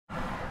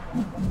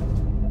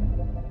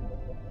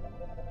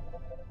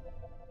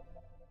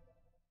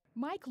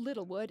Mike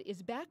Littlewood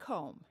is back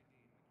home,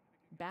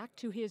 back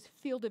to his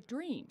field of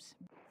dreams,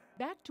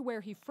 back to where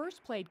he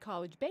first played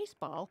college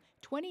baseball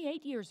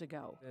 28 years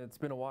ago. It's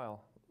been a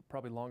while,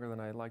 probably longer than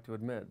I'd like to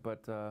admit,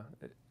 but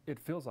it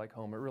feels like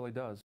home, it really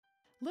does.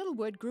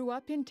 Littlewood grew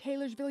up in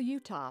Taylorsville,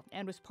 Utah,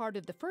 and was part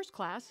of the first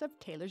class of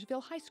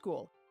Taylorsville High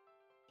School.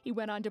 He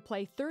went on to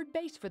play third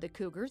base for the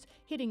Cougars,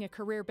 hitting a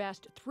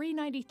career-best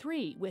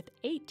 .393 with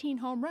 18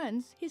 home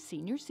runs his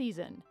senior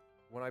season.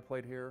 When I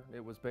played here,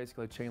 it was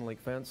basically a chain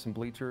link fence and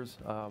bleachers,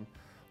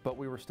 but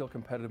we were still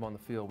competitive on the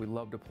field. We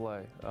loved to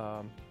play.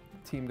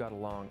 Team got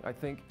along. I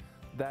think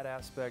that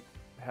aspect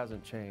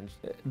hasn't changed.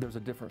 There's a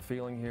different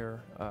feeling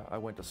here. I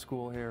went to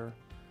school here,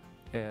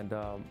 and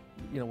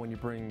you know, when you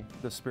bring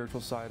the spiritual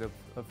side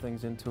of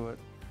things into it,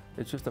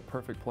 it's just a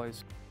perfect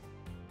place.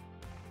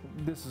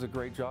 This is a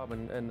great job,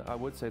 and I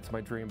would say it's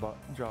my dream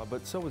job,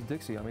 but so was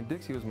Dixie. I mean,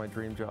 Dixie was my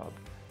dream job,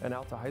 and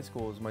Alta High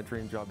School was my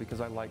dream job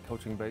because I like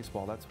coaching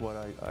baseball. That's what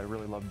I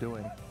really love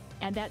doing.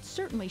 And that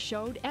certainly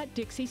showed at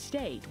Dixie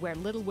State, where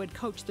Littlewood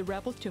coached the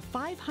Rebels to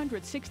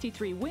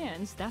 563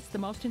 wins. That's the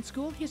most in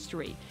school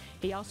history.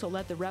 He also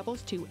led the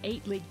Rebels to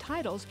 8 league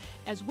titles,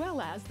 as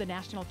well as the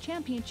national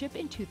championship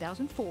in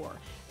 2004.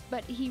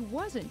 But he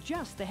wasn't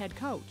just the head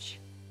coach.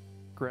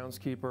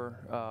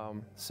 Groundskeeper,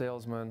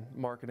 salesman,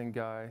 marketing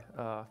guy,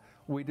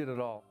 we did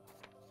it all.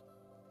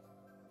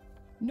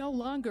 No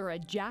longer a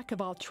jack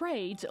of all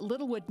trades,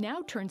 Littlewood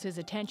now turns his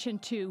attention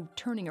to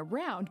turning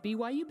around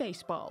BYU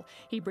baseball.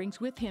 He brings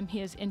with him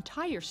his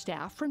entire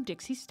staff from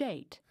Dixie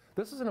State.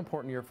 This is an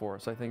important year for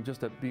us, I think,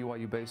 just at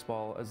BYU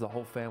baseball as the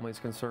whole family is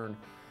concerned,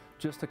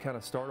 just to kind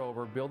of start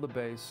over, build the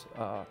base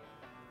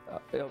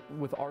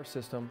with our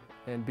system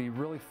and be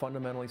really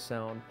fundamentally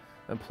sound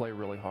and play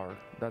really hard.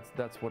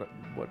 That's what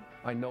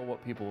I know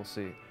what people will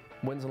see.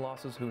 Wins and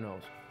losses, who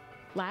knows?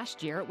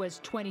 Last year it was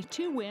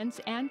 22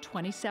 wins and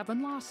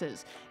 27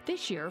 losses.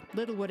 This year,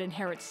 Littlewood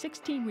inherits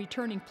 16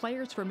 returning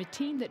players from a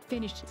team that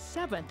finished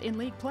 7th in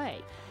league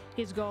play.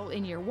 His goal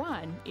in year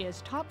 1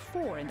 is top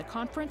 4 in the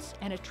conference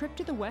and a trip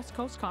to the West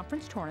Coast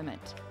Conference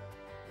tournament.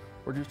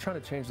 We're just trying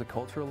to change the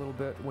culture a little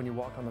bit. When you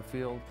walk on the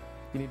field,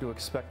 you need to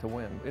expect to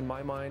win. In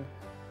my mind,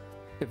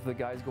 if the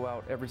guys go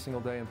out every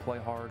single day and play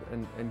hard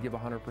and give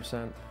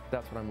 100%,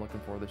 that's what I'm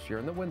looking for this year,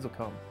 and the wins will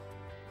come.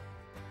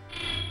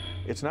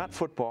 It's not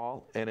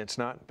football and it's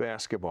not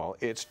basketball,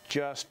 it's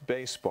just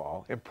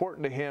baseball.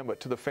 Important to him, but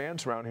to the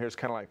fans around here, it's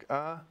kind of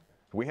like,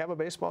 we have a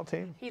baseball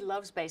team? He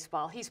loves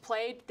baseball. He's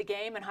played the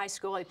game in high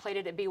school. He played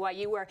it at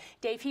BYU, where,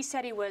 Dave, he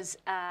said he was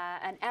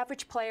an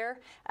average player,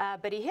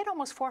 but he hit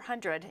almost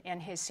 400 in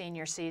his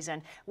senior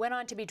season. Went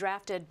on to be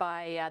drafted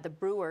by the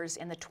Brewers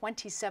in the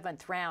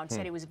 27th round.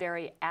 Said he was a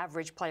very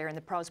average player in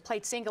the pros.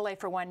 Played single A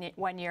for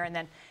one year and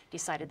then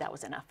decided that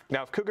was enough.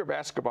 Now, if Cougar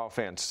basketball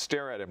fans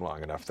stare at him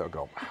long enough, they'll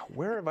go,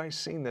 where have I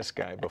seen this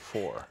guy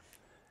before?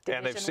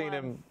 And they've seen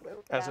him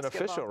as an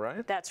official,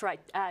 right? That's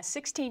right.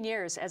 16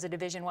 years as a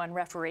Division I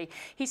referee.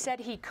 He said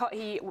he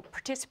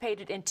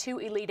participated in 2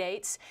 Elite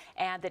Eights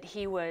and that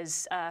he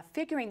was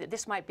figuring that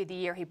this might be the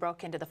year he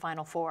broke into the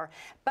Final Four.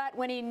 But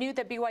when he knew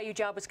the BYU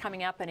job was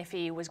coming up and if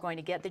he was going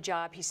to get the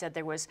job, he said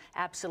there was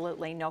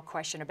absolutely no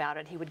question about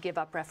it. He would give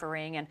up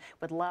refereeing and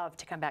would love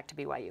to come back to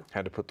BYU.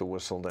 Had to put the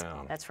whistle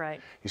down. That's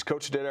right. He's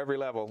coached at every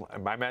level.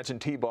 I imagine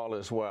T-ball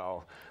as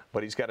well.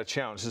 But he's got a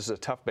challenge. This is a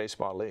tough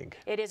baseball league.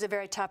 It is a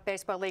very tough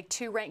baseball league.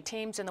 2 ranked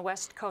teams in the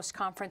West Coast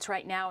Conference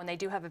right now, and they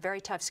do have a very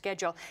tough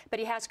schedule. But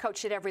he has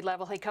coached at every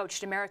level. He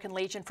coached American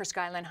Legion for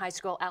Skyline High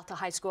School, Alta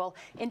High School,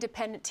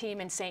 independent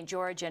team in St.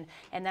 George, and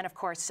then, of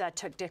course,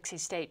 took Dixie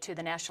State to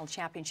the national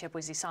championship,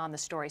 as he saw in the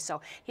story.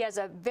 So he has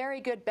a very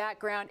good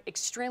background,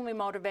 extremely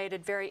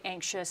motivated, very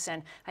anxious,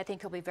 and I think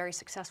he'll be very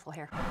successful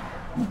here.